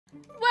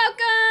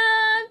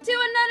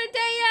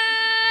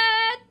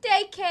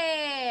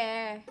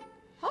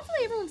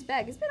everyone's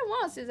back. It's been a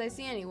while since I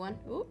see anyone.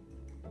 Ooh.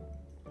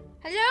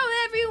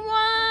 Hello, everyone!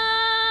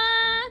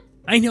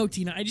 I know,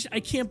 Tina. I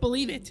can't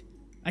believe it.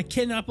 I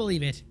cannot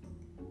believe it.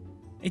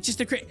 It's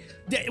just a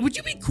would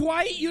you be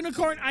quiet,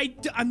 Unicorn?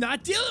 I'm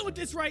not dealing with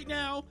this right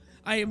now.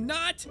 I am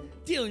not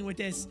dealing with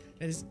this.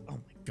 That is, oh my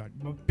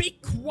God. Be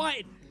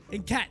quiet.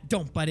 And Cat,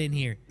 don't butt in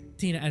here.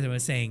 Tina, as I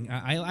was saying,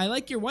 I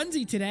like your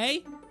onesie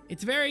today.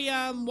 It's very,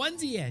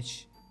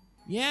 onesie-ish.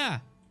 Yeah.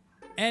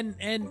 And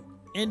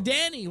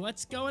Danny,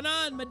 what's going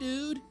on, my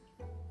dude?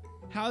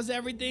 How's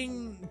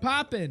everything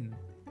poppin'?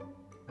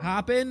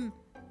 Hoppin'?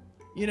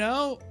 You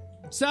know?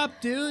 What's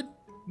up, dude?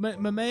 My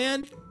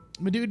man?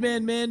 My dude,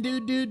 man,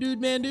 dude,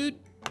 man, dude.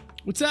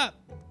 What's up?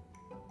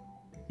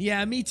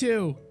 Yeah, me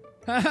too.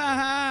 Ha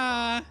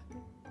ha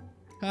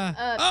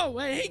ha. Oh,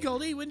 hey,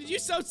 Goldy. When did you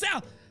Sal?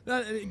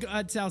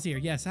 Sal's here.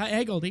 Yes.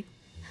 Hey, Goldy.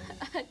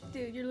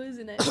 Dude, you're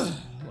losing it.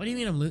 What do you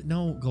mean I'm losing?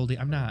 No, Goldy,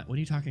 I'm not. What are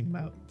you talking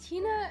about?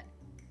 Tina,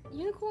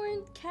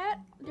 Unicorn, Cat,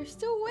 they're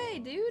still away,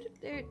 dude.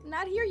 They're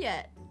not here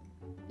yet.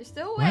 They're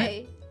still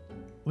away.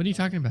 What are you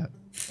talking about?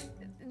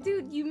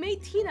 Dude, you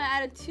made Tina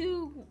out of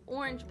 2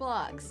 orange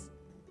blocks.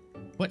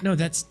 What? No,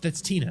 that's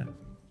Tina.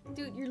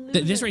 Dude, you're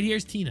losing. This right here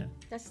is Tina.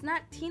 That's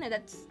not Tina.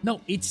 That's.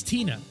 No, it's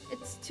Tina.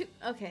 It's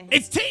okay.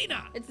 It's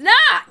Tina. It's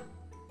not.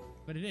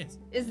 But it is.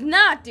 It's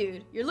not,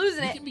 dude. You're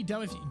losing it. You can be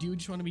dumb if you do.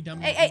 Just want to be dumb.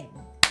 Hey.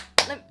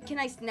 Can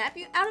I snap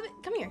you out of it?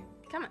 Come here.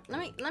 Come on. Let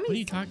me. What are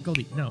you talking,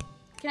 Goldy? No.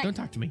 Don't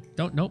talk to me.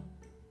 Don't. Nope.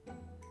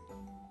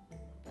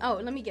 Oh,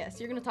 let me guess.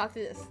 You're gonna talk to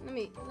this. Let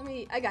me.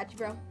 I got you,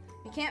 bro.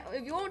 You can't.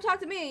 If you won't talk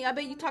to me, I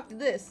bet you talk to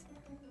this.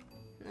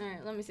 All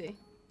right. Let me see.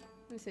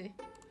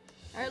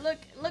 All right.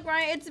 Look,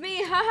 Ryan. It's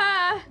me.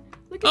 Haha.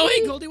 Look at me.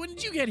 Hey, Goldy. When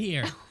did you get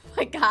here? Oh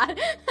my God.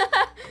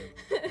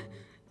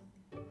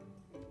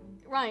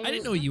 Ryan. I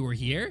didn't know you were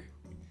here.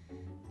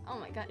 Oh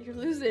my God. You're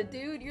losing it,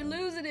 dude. You're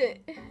losing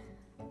it.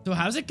 So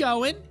how's it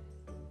going?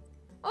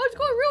 Oh, it's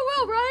going real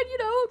well, Ryan. You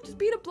know, just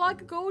being a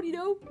block of gold, you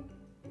know.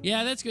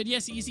 Yeah, that's good.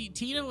 Yes, you see,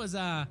 Tina was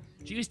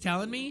she was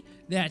telling me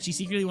that she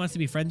secretly wants to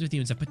be friends with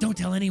you and stuff, but don't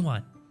tell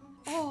anyone.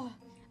 Oh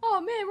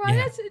man, Ryan,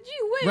 Yeah. that's a gee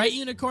whiz. Right,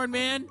 Unicorn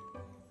Man?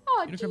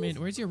 Oh, Unicorn Man,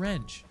 where's your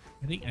wrench?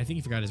 I think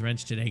he forgot his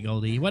wrench today,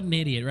 Goldy. What an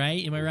idiot,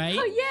 right? Am I right?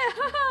 Oh yeah.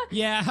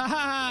 Yeah,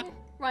 haha.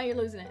 Ryan, you're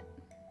losing it.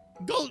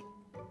 Gold.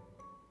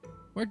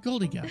 Where'd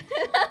Goldy go?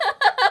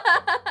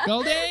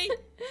 Goldy?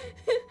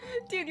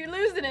 Dude, you're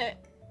losing it.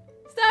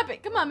 Stop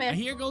it. Come on, man. I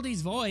hear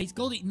Goldy's voice.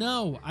 Goldy,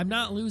 no, I'm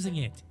not losing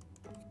it.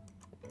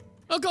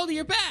 Oh, Goldy,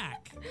 you're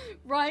back.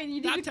 Ryan,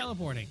 you need Stop to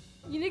teleporting.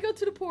 You need to go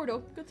to the portal.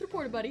 Go to the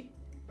portal, buddy.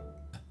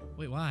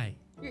 Wait, why?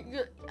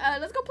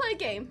 Let's go play a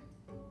game.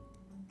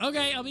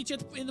 Okay, I'll meet you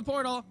in the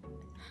portal.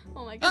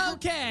 Oh my God.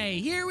 Okay,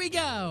 here we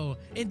go.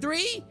 In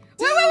 3,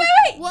 2,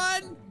 Wait.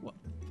 1.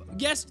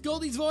 Guess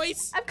Goldy's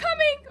voice. I'm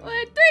coming. 3, 2,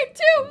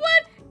 1,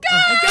 go!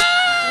 Oh, go!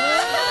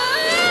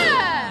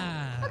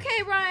 Yeah!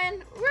 Okay,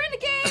 Ryan, we're in the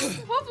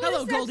game. Hopefully.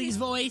 Hello, Goldy's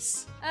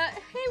voice.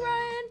 Hey,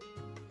 Ryan.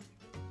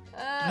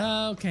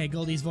 Okay,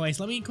 Goldy's voice.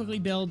 Let me quickly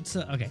build.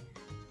 Okay.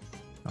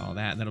 All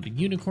that. That'll be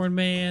Unicorn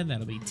Man.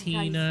 That'll be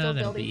Tina.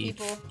 That'll be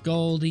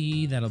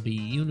Goldy. That'll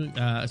be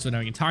so now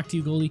I can talk to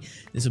you, Goldy.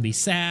 This will be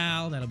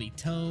Sal. That'll be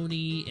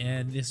Tony,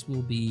 and this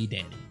will be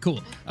Danny.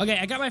 Cool. Okay,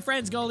 I got my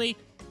friends, Goldy.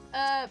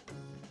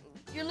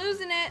 You're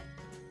losing it.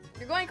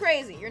 You're going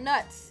crazy. You're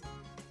nuts.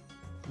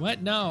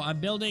 What? No, I'm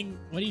building.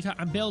 What are you talking?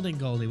 I'm building,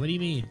 Goldy. What do you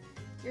mean?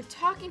 You're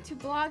talking to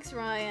blocks,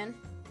 Ryan.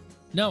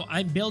 No,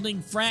 I'm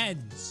building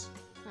friends.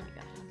 Oh my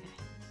God. Okay.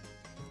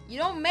 You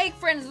don't make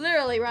friends,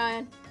 literally,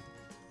 Ryan.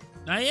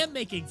 I am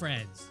making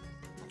friends.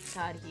 Oh my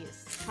God, he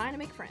is trying to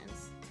make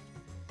friends.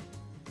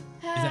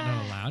 Is that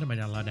not allowed? Am I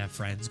not allowed to have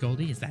friends,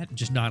 Goldy? Is that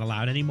just not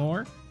allowed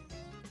anymore?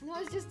 No,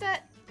 it's just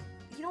that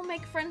you don't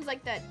make friends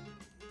like that.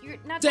 You're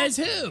not. Says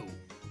who?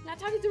 Not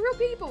talking to real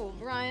people,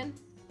 Ryan.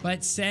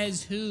 But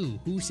says who?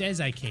 Who says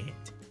I can't?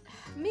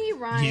 Me,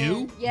 Ryan.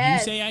 You?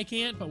 Yes. You say I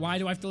can't, but why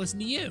do I have to listen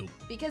to you?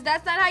 Because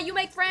that's not how you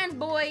make friends,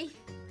 boy.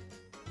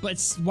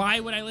 But why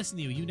would I listen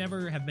to you? You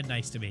never have been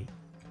nice to me.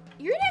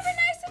 You're never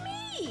nice to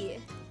me.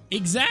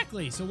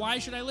 Exactly. So why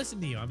should I listen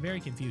to you? I'm very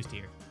confused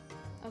here.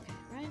 Okay,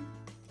 Ryan.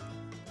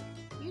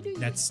 You do.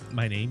 That's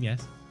my name,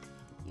 yes.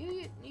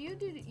 You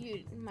do.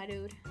 You, my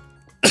dude.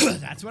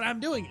 That's what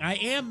I'm doing. I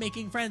am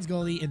making friends,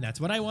 Goldy, and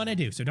that's what I want to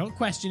do. So don't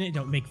question it.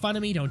 Don't make fun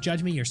of me. Don't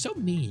judge me. You're so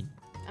mean.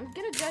 I'm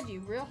gonna judge you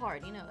real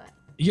hard. You know that.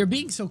 You're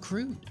being so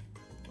crude.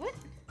 What?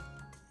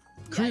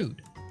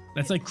 Crude. Yeah.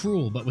 That's like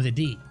cruel, but with a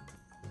D.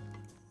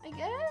 I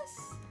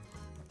guess.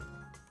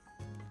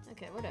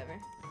 Okay, whatever.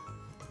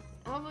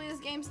 Hopefully this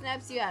game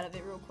snaps you out of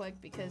it real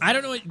quick because... I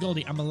don't know what,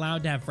 Goldy. I'm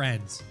allowed to have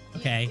friends,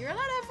 okay? You're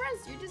allowed to have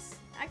friends. You're just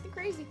acting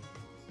crazy.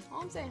 That's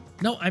all I'm saying.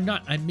 No, I'm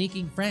not. I'm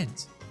making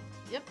friends.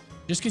 Yep.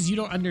 Just because you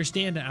don't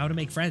understand how to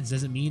make friends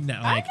doesn't mean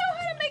that, like... I know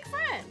how to make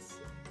friends.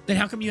 Then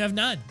how come you have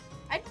none?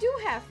 I do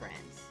have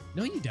friends.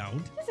 No, you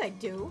don't. Yes, I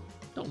do.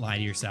 Don't lie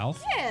to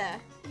yourself. Yeah.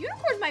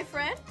 Unicorn's my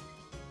friend.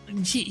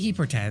 He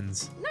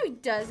pretends. No, he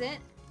doesn't.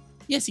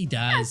 Yes, he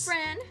does. My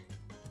friend.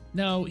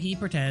 No, he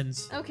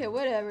pretends. Okay,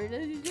 whatever.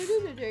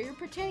 You're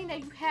pretending that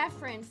you have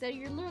friends that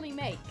you literally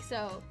make,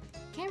 so...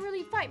 Can't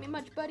really fight me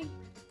much, buddy.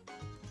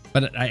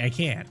 But I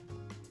can't.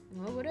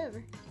 Well,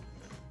 whatever.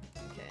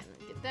 Okay, let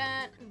me get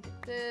that. Let me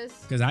get this.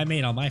 Because I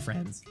made all my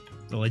friends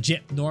the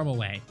legit, normal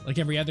way. Like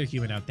every other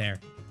human out there.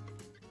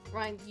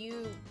 Ryan,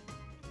 you...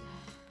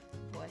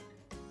 Boy.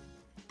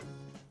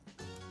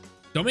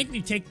 Don't make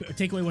me take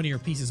away one of your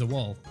pieces of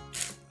wool.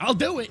 I'll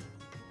do it.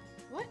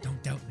 What?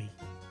 Don't doubt me.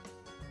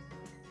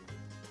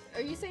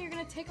 Are you saying you're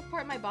going to take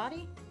apart my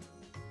body?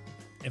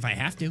 If I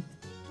have to.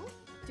 Don't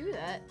do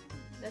that.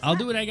 I'll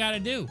do what I gotta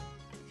do.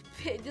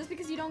 Just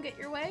because you don't get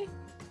your way?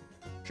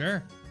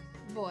 Sure.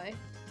 Boy.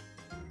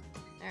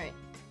 Alright.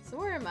 So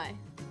where am I?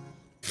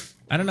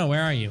 I don't know.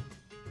 Where are you?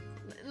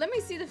 Let me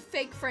see the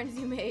fake friends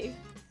you made.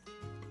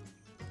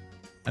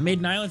 I made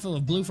an island full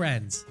of blue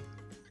friends.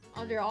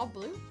 Oh, they're all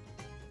blue?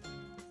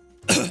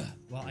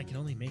 Well, I can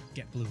only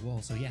get blue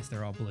wool, so yes,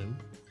 they're all blue.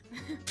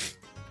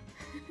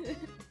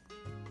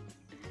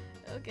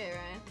 Okay,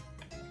 Ryan.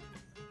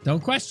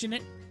 Don't question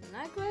it.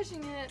 I'm not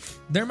questioning it.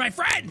 They're my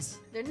friends.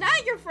 They're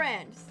not your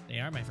friends. They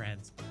are my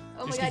friends.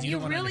 Oh Just my 'cause god, you you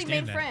don't wanna really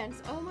understand made that.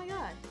 friends. Oh my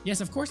god.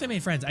 Yes, of course I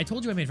made friends. I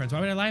told you I made friends. Why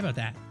would I lie about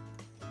that?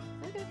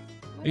 Okay.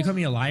 Are you calling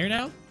me a liar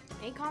now?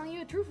 I ain't calling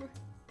you a truther.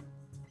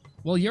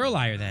 Well, you're a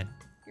liar then.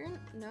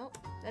 No,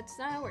 that's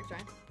not how it works,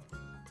 Ryan.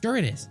 Sure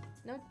it is.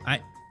 No.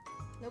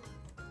 Nope.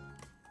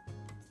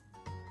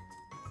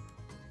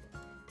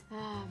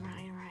 Ah,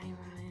 Ryan.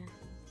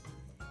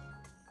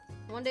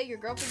 One day your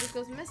girlfriend just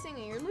goes missing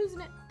and you're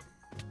losing it.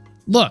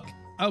 Look,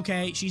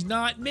 okay, she's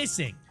not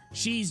missing.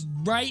 She's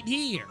right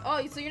here.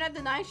 Oh, so you're not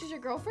denying she's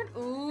your girlfriend?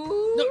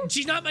 Ooh. No,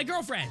 she's not my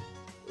girlfriend.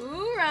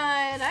 Ooh,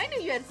 Ryan. I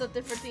knew you had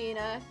something for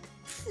Tina.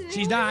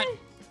 She's not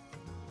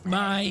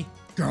my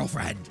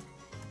girlfriend.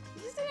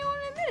 You just didn't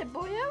want to admit it,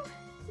 boyo.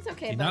 It's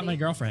okay, She's buddy. not my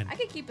girlfriend. I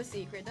can keep a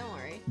secret. Don't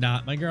worry.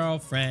 Not my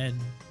girlfriend.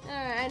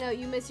 Alright, I know.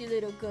 You miss your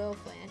little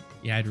girlfriend.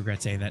 Yeah, I'd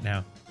regret saying that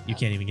now. You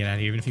can't even get out of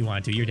here even if you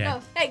want to. You're dead.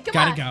 No. Hey, come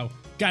Gotta on. go.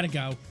 Gotta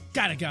go.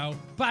 Gotta go.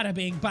 Bada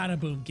bing, bada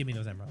boom. Give me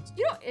those emeralds.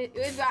 You know,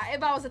 if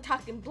I was a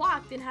talking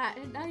block, then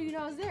now you know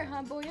I was there,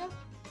 huh, boyo?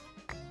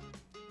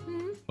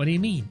 Hmm? What do you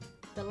mean?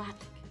 The logic.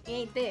 It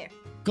ain't there.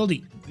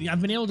 Goldie,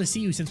 I've been able to see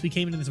you since we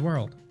came into this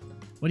world.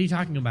 What are you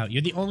talking about?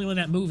 You're the only one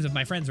that moves of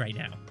my friends right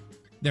now.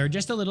 They're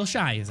just a little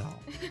shy is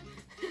all.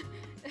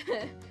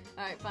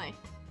 Alright, fine.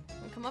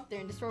 I'll come up there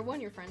and destroy one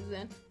of your friends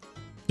then.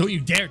 Don't you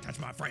dare touch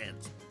my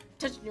friends.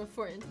 Touch your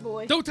friends,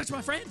 boy. Don't touch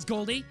my friends,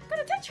 Goldie. I'm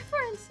gonna touch your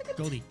friends.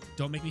 Goldie,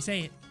 don't make me say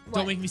it. What?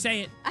 Don't make me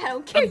say it. I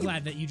don't care. I'm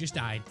glad that you just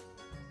died.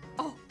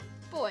 Oh,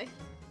 boy.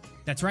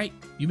 That's right.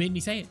 You made me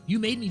say it. You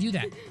made me do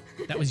that.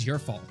 That was your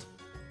fault.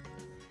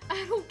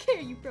 I don't care.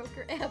 You broke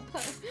her app.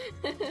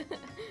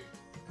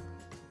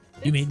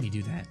 You made me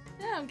do that.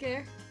 I don't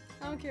care.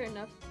 I don't care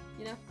enough,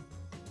 you know?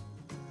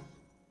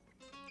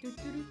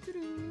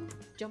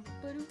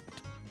 Jump-a-doo.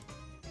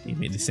 You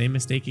made the same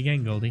mistake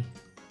again, Goldie.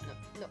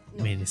 No.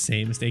 You made the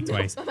same mistake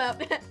twice. I'm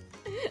out.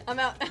 I'm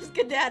out. I'm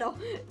skedaddle.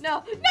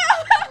 No. I'm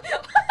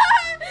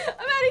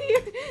out of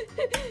here.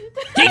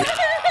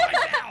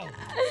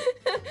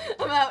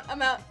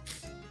 I'm out.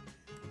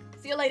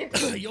 See you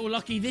later. You're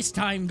lucky this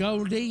time,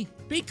 Goldie.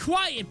 Be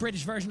quiet,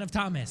 British version of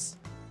Thomas.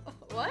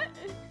 What?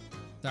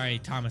 Sorry,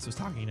 Thomas was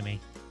talking to me.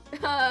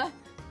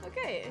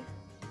 Okay.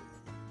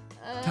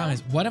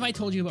 Thomas, what have I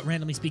told you about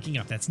randomly speaking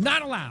up? That's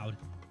not allowed.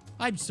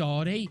 I'm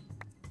sorry.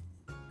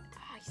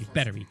 You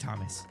better be,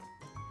 Thomas.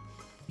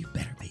 You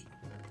better be.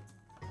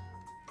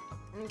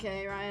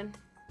 Okay, Ryan.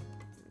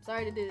 I'm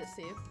sorry to do this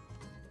to you.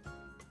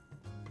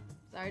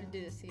 Sorry to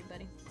do this to you,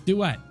 buddy. Do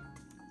what?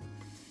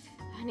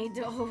 I need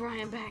to hold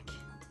Ryan back.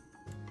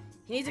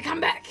 He needs to come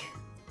back.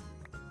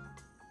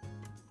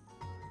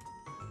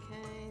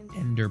 Okay.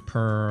 Ender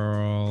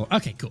Pearl.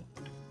 Okay, cool.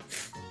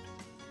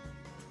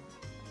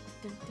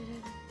 Dun,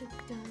 dun, dun,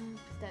 dun, dun.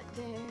 Put that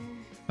there.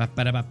 Let's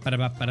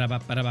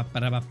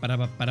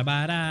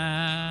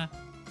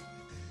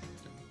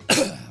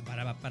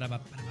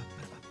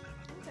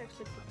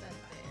actually put that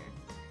there.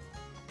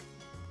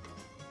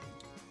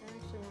 I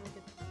actually want to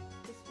get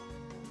this one.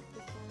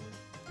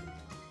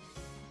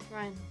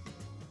 Ryan.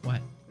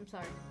 What? I'm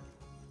sorry.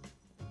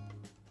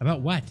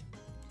 About what?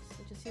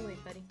 Just you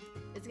wait, buddy.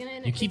 It's gonna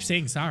end. You keep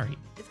saying sorry.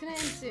 It's gonna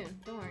end soon.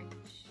 Don't worry.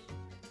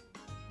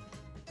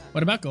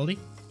 What about Goldie?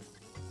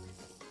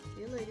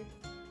 See you later.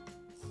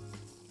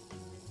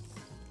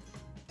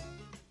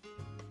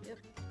 Yep.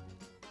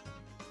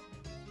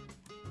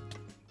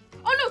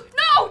 Oh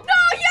no!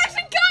 You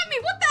actually got me!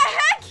 What the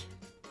heck?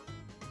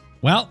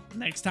 Well,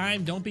 next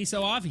time, don't be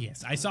so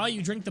obvious. I saw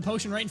you drink the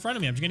potion right in front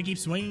of me. I'm just gonna keep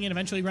swinging and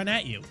eventually run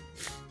at you.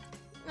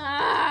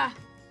 Ah!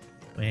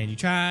 When you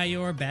try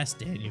your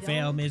best and you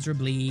fail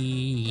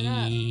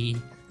miserably,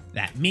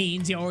 that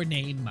means your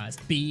name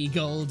must be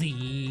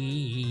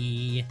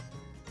Goldie.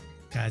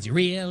 'Cause you're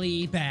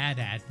really bad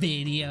at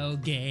video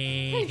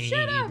games. Hey,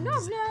 shut up! No,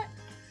 I'm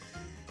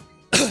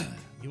not.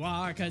 You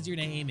are, 'cause your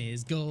name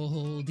is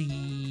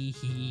Goldie.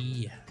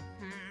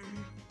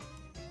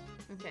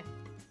 Okay.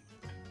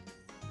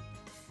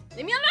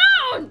 Leave me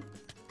alone!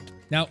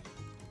 Nope.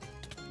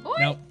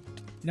 Boy.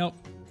 Nope.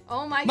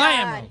 Oh my My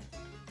god. emerald.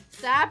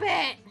 Stop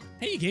it.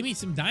 Hey, you gave me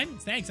some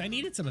diamonds. Thanks. I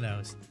needed some of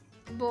those.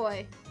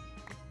 Boy.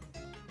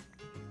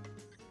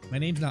 My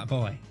name's not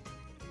Boy.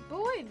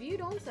 Boy, if you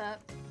don't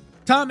stop.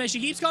 Thomas, she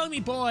keeps calling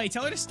me Boy.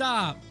 Tell her to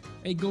stop.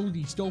 Hey,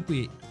 Goldy, stop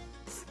it.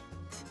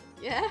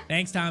 Yeah?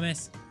 Thanks,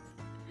 Thomas.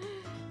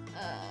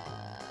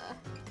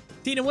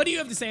 Tina, what do you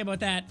have to say about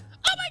that?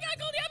 Oh my God,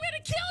 Goldy, I'm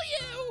gonna kill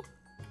you!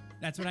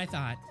 That's what I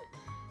thought.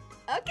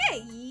 Okay,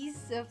 he's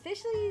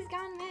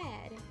gone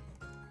mad.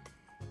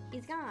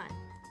 He's gone.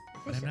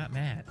 But I'm not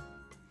mad.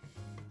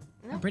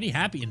 Nope. I'm pretty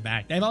happy, in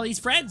fact. I have all these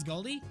friends,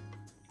 Goldy.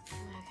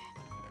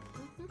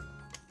 Okay.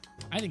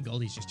 I think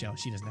Goldie's just jealous.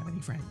 She doesn't have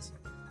any friends.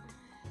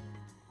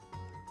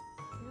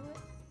 You know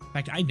what? In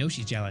fact, I know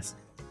she's jealous.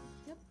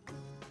 Nope.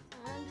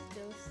 I'm just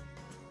jealous.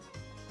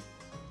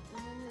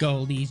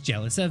 Goldie's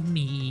jealous of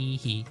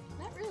me.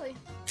 Not really.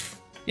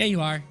 Yeah,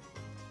 you are.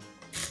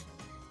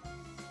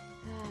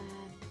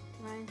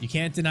 Ryan. You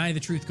can't deny the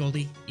truth,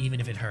 Goldie, even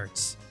if it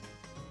hurts.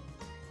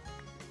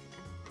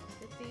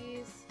 Get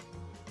these.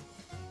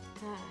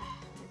 Okay.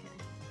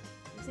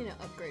 I just need to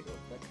upgrade real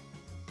quick.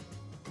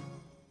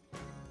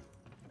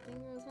 I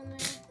think there was one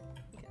there.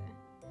 Okay.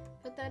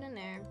 Put that in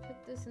there.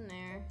 Put this in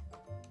there.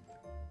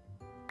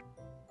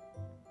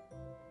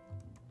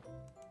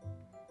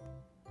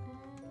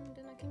 And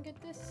then I can get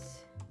this.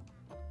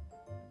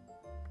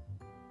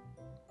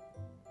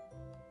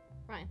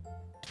 Ryan.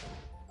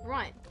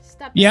 Ryan,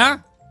 stop that. Yeah?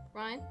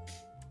 Ryan,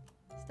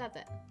 stop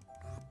that.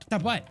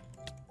 Stop what?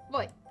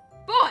 Boy.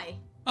 Boy!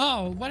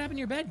 Oh, what happened to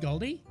your bed,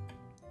 Goldie?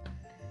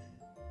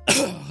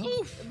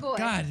 Oof. Boy.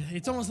 God,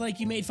 it's almost like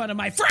you made fun of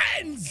my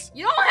friends!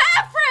 You don't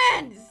have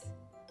friends!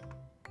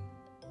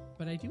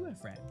 But I do have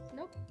friends.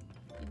 Nope,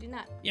 you do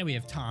not. Yeah, we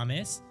have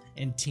Thomas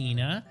and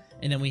Tina,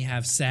 and then we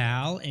have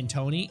Sal and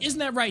Tony. Isn't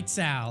that right,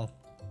 Sal?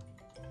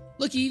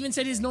 Look, he even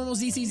said his normal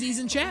ZCZs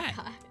in chat.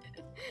 God.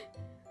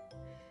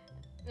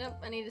 Nope,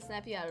 I need to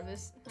snap you out of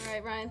this.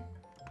 Alright, Ryan.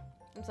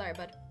 I'm sorry,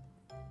 bud.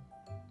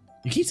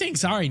 You keep saying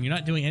sorry and you're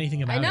not doing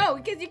anything about it. I know,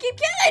 because you keep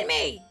killing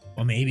me!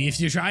 Well, maybe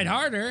if you tried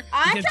harder.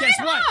 I'm because trying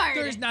guess what? hard!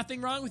 There's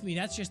nothing wrong with me.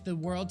 That's just the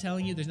world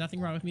telling you there's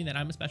nothing wrong with me, that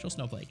I'm a special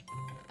snowflake.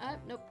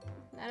 Nope.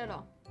 Not at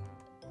all.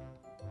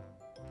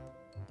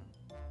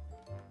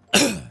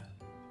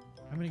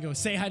 I'm gonna go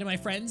say hi to my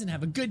friends and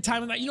have a good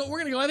time without you. Know what? We're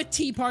gonna go have a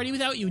tea party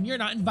without you, and you're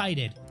not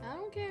invited. I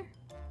don't care.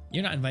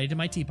 You're not invited to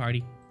my tea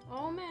party.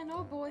 Oh man,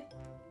 oh boy.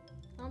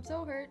 I'm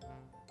so hurt.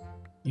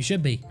 You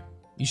should be.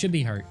 You should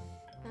be hurt.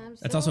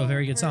 That's also a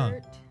very good song.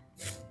 hurt.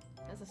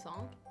 That's a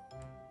song?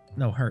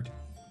 No, Hurt.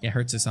 Yeah,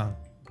 Hurt's a song.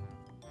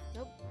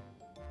 Nope.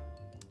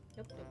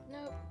 Nope, nope,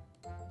 nope.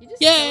 You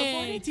just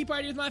Yay! teleported? Tea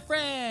party with my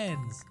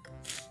friends!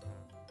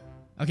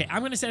 Okay,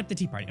 I'm gonna set up the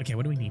tea party. Okay,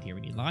 what do we need here?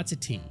 We need lots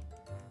of tea.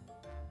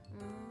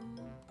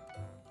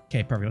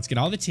 Okay, perfect. Let's get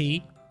all the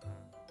tea.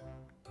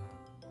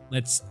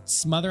 Let's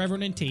smother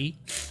everyone in tea.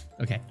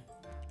 Okay.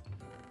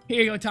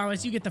 Here you go,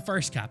 Thomas. You get the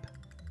first cup.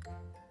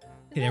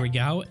 Okay, there we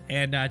go.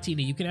 And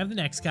Tina, you can have the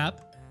next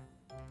cup.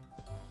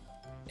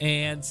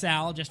 And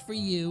Sal, just for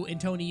you. And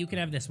Tony, you can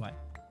have this one.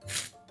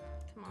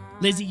 Come on.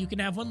 Lizzie, you can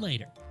have one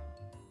later.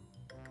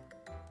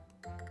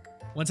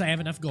 Once I have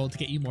enough gold to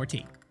get you more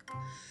tea.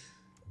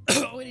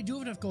 Oh, wait, I do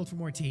have enough gold for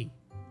more tea.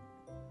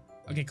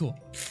 Okay, cool.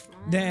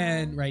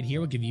 Then right here,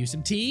 we'll give you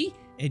some tea.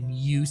 And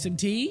you some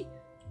tea.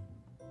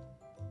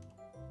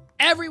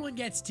 Everyone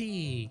gets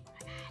tea. Oh my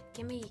God,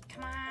 give me,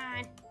 come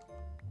on.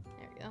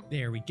 There we go.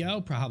 There we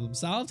go. Problem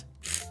solved.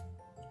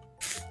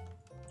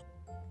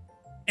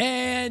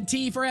 And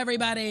tea for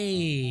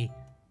everybody.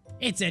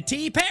 It's a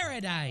tea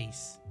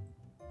paradise.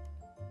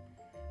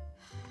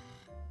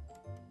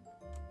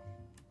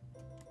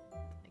 Oh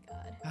my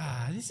God.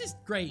 Ah, this is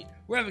great.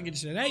 We're having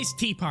just a nice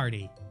tea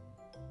party.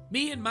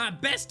 Me and my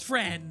best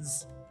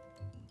friends.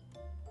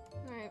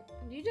 Alright,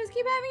 you just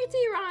keep having your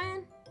tea,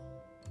 Ryan.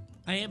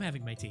 I am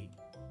having my tea.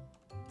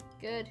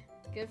 Good.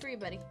 Good for you,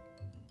 buddy.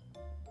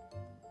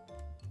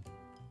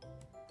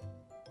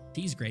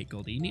 Tea's great,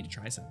 Goldie. You need to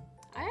try some.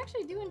 I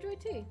actually do enjoy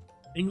tea.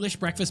 English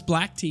breakfast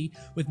black tea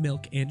with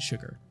milk and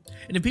sugar.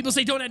 And if people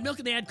say don't add milk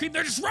and they add cream,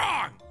 they're just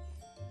wrong!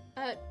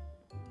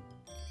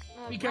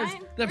 Because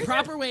Ryan, the where's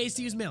proper way is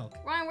to use milk.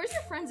 Ryan, where's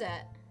your friends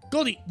at?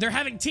 Goldie, they're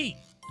having tea.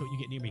 Don't you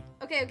get near me.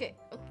 Okay.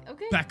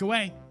 Back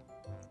away.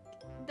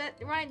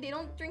 Ryan, they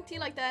don't drink tea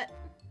like that.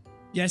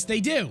 Yes, they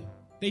do.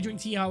 They drink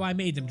tea how I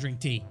made them drink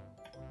tea.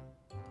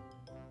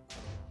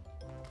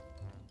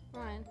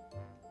 Ryan.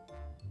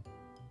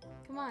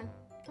 Come on,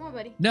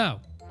 buddy. No.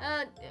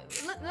 Let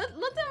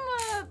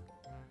them,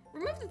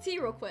 remove the tea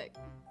real quick.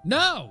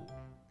 No.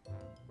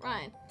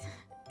 Ryan.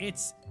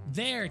 It's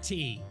their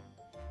tea.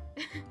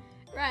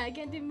 Ryan, I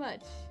can't do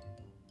much.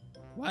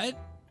 What?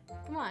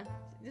 Come on.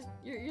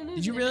 You're losing.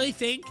 Did you really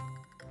think?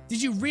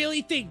 Did you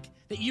really think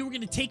that you were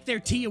going to take their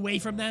tea away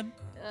from them?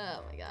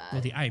 Oh my God.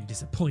 Goldie, I am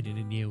disappointed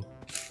in you.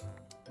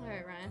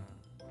 Alright, Ryan.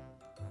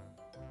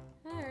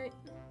 Alright.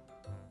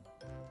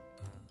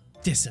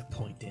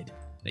 Disappointed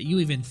that you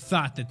even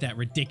thought that that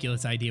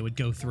ridiculous idea would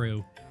go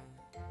through.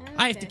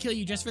 I have to kill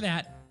you just for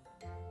that.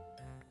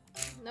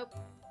 Nope.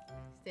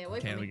 Stay away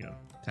Okay, from there me. we go.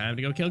 Time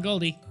to go kill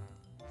Goldie.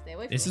 Stay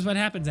away from This me. is what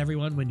happens,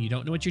 everyone, when you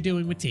don't know what you're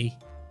doing with tea.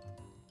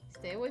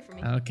 Stay away from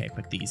me. Okay,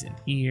 put these in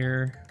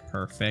here.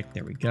 Perfect.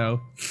 There we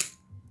go.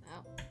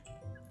 Oh.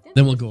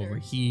 Then we'll go over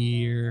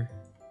here.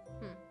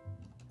 Hmm.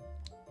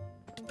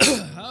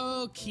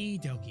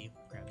 Okie dokie.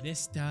 Grab this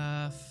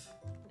stuff.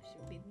 That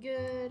should be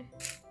good.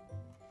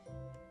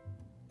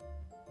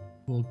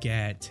 We'll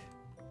get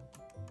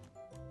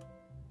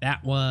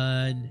that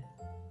one.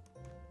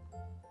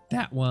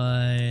 That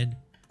one.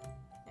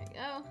 There you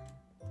go.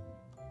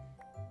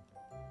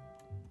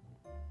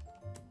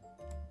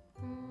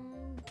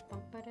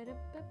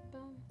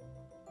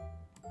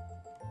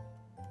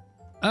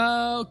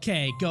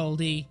 Okay,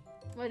 Goldy.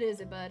 What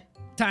is it, bud?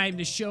 Time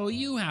to show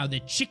you how the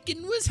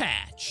chicken was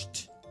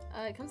hatched.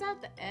 It comes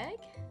out the egg?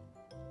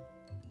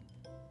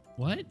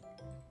 What?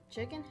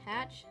 Chicken,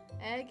 hatch,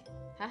 egg,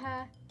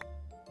 haha.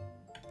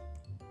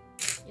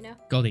 You know?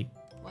 Goldy.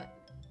 What?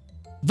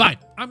 Fine.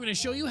 I'm going to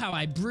show you how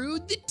I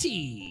brewed the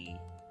tea.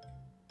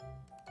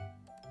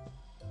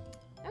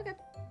 Okay.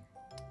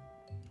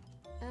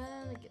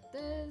 Look at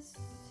this.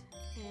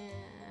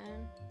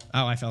 And...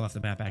 Oh, I fell off the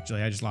map,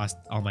 actually. I just lost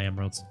all my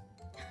emeralds.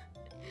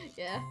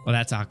 yeah. Well,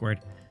 that's awkward.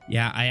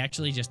 Yeah, I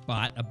actually just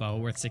bought a bow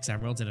worth 6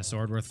 emeralds and a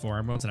sword worth 4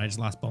 emeralds, and I just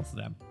lost both of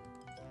them.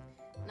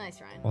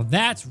 Nice, Ryan. Well,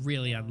 that's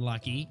really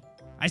unlucky.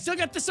 I still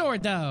got the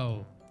sword,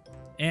 though.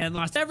 And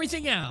lost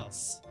everything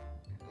else.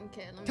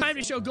 Okay, let me Time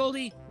to see. show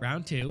Goldy,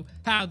 round 2,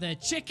 how the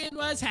chicken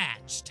was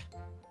hatched.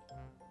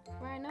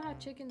 Ryan, I know how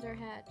chickens are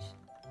hatched.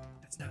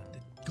 That's not,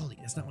 Goldy,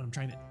 that's not what I'm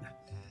trying to...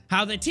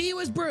 How the tea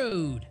was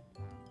brewed.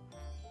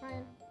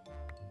 Ryan,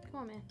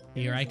 come on, man.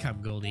 Here I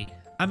come, Goldy.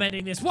 I'm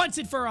ending this once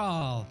and for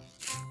all.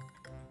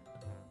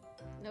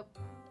 Nope.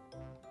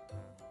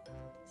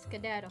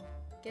 Skedaddle.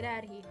 Get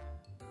out of here.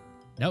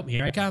 Nope,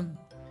 here I come.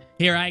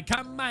 Here I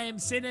come, I am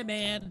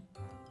Cinnamon.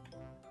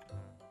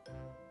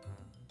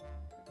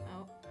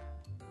 Oh.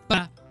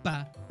 Ba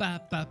ba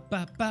ba ba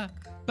ba ba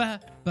ba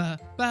ba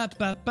ba ba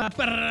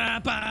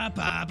ba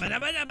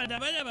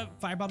ba.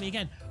 Fireball me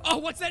again. Oh,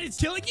 what's that? It's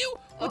killing you?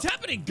 What's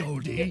happening,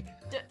 Goldy?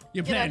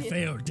 Your Get out plan here.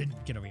 failed.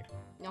 Didn't get over here.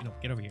 No. No,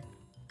 get over here.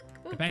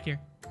 Get back here.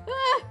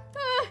 Ah,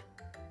 ah.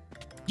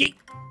 Yeet.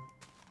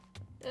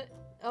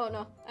 Oh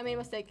no, I made a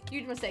mistake.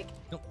 Huge mistake.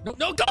 No, no,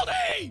 no,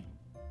 Goldy!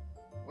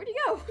 Where'd he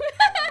go?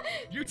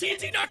 Your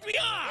TNT knocked me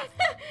off.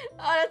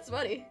 Oh, that's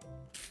funny.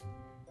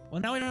 Well,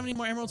 now we don't have any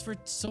more emeralds for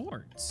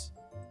swords.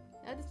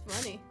 That is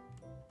funny.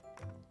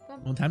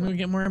 Well, time to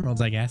get more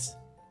emeralds, I guess.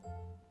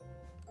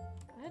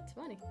 That's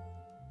funny.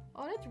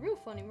 Oh, that's real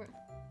funny.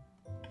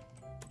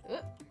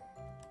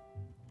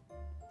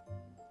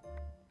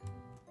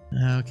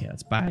 Okay,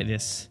 let's buy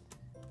this.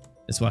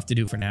 This will have to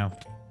do for now.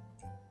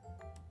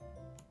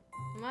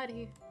 I'm out of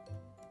here.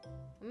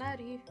 I'm out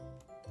of here.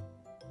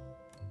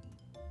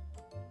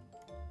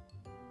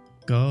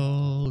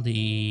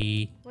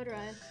 Goldy. What,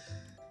 Ryan?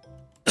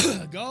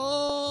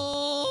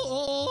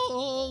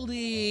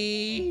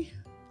 Goldy.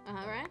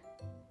 Ryan?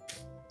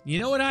 You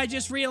know what I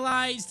just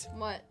realized?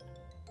 What?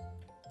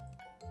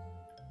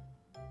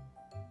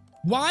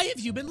 Why have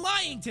you been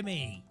lying to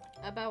me?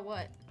 About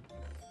what?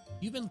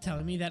 You've been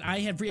telling me that I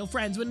have real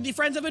friends when the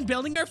friends I've been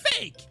building are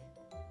fake.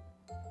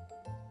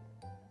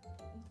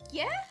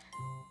 Yeah?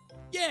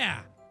 Yeah.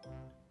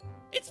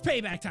 It's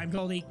payback time,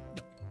 Goldy.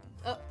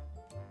 Oh,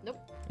 nope.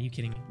 Are you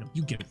kidding me? No,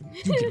 you get over here.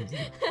 You get over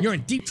here. You're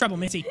in deep trouble,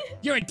 Missy.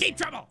 You're in deep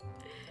trouble.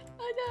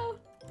 Oh no.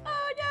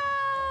 Oh no.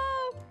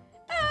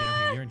 Get over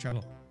here. You're in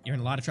trouble. You're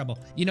in a lot of trouble.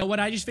 You know what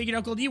I just figured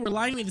out, Goldy? You were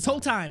lying to me this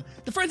whole time.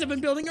 The friends I've been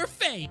building are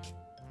fake.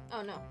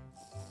 Oh no.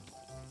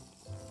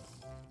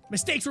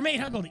 Mistakes were made,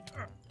 huh, Goldy?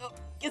 Oh,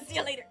 I'll see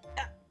you later.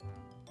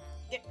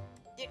 Yeah.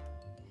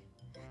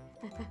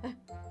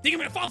 Think I'm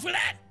gonna fall for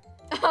that?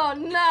 Oh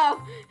no.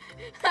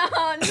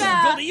 Oh no.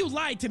 Goldy, you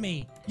lied to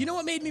me. You know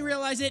what made me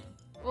realize it?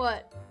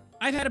 What?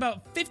 I've had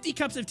about 50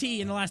 cups of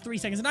tea in the last 3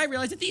 seconds, and I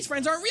realized that these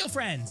friends aren't real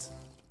friends.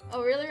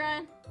 Oh really,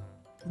 Ryan?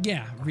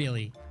 Yeah,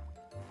 really.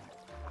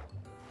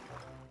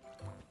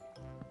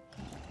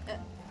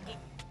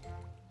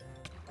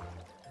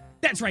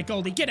 That's right,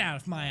 Goldy. Get out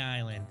of my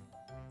island.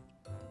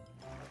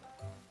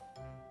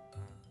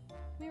 Come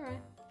here,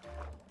 Ryan.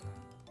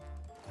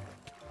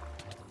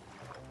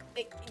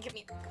 Hey, give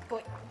me,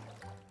 boy.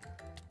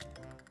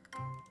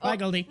 Bye,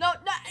 Goldy. No,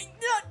 no,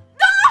 no,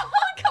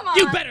 come on.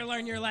 You better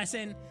learn your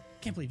lesson.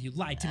 Can't believe you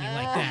lied to me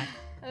like that.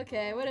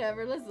 Okay,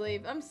 whatever. Let's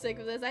leave. I'm sick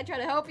of this. I try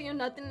to help you,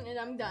 nothing, and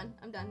I'm done.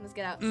 I'm done. Let's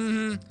get out.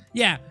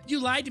 Yeah, you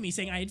lied to me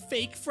saying I had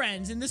fake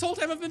friends, and this whole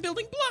time I've been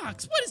building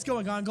blocks. What is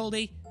going on,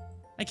 Goldy?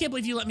 I can't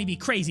believe you let me be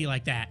crazy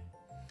like that.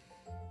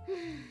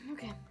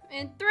 Okay.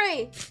 In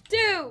 3, 2,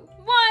 1,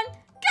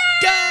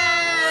 go!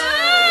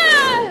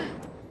 Go!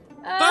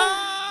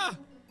 Ah!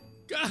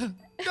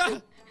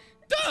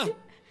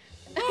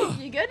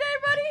 You good there,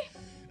 buddy?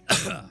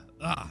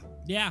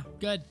 Yeah,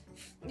 good.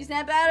 You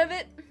snap out of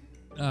it?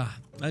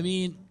 I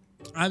mean,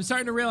 I'm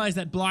starting to realize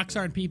that blocks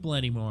aren't people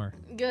anymore.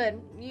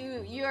 Good.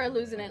 You are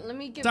losing it. Let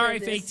me get Sorry,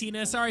 rid of fake this.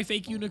 Tina. Sorry,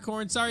 fake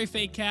unicorn. Sorry,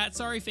 fake cat.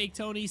 Sorry, fake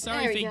Tony.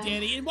 Sorry, There we fake go.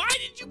 Danny. And why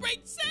did you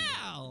break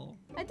Sal?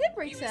 I did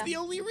break He was Sal. the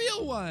only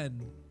real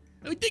one.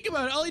 I mean, think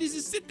about it. All he does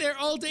is sit there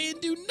all day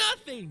and do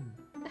nothing.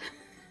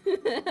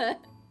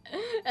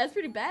 That's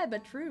pretty bad,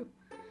 but true.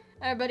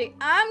 All right, buddy.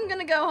 I'm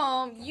gonna go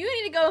home. You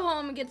need to go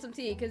home and get some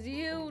tea, because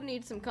you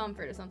need some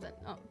comfort or something.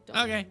 Oh, don't.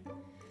 Okay.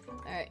 All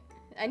right.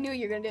 I knew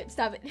you were gonna do it.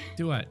 Stop it.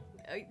 Do what?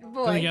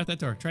 Boy. Go get out that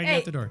door. Try and get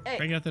out the door. Hey.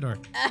 Try and get out the door.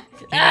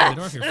 Can't get out the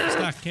door if you're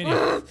stuck, can you?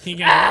 Can't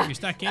get out the door if you're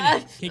stuck, can you?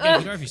 Can't get out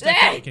the door if you're stuck,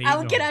 can you? Okay,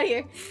 I'll get out of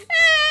here.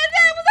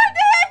 That was our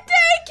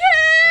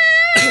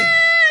daycare!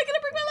 I'm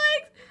gonna break my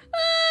legs.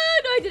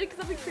 No, I did it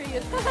because I'm being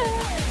creative.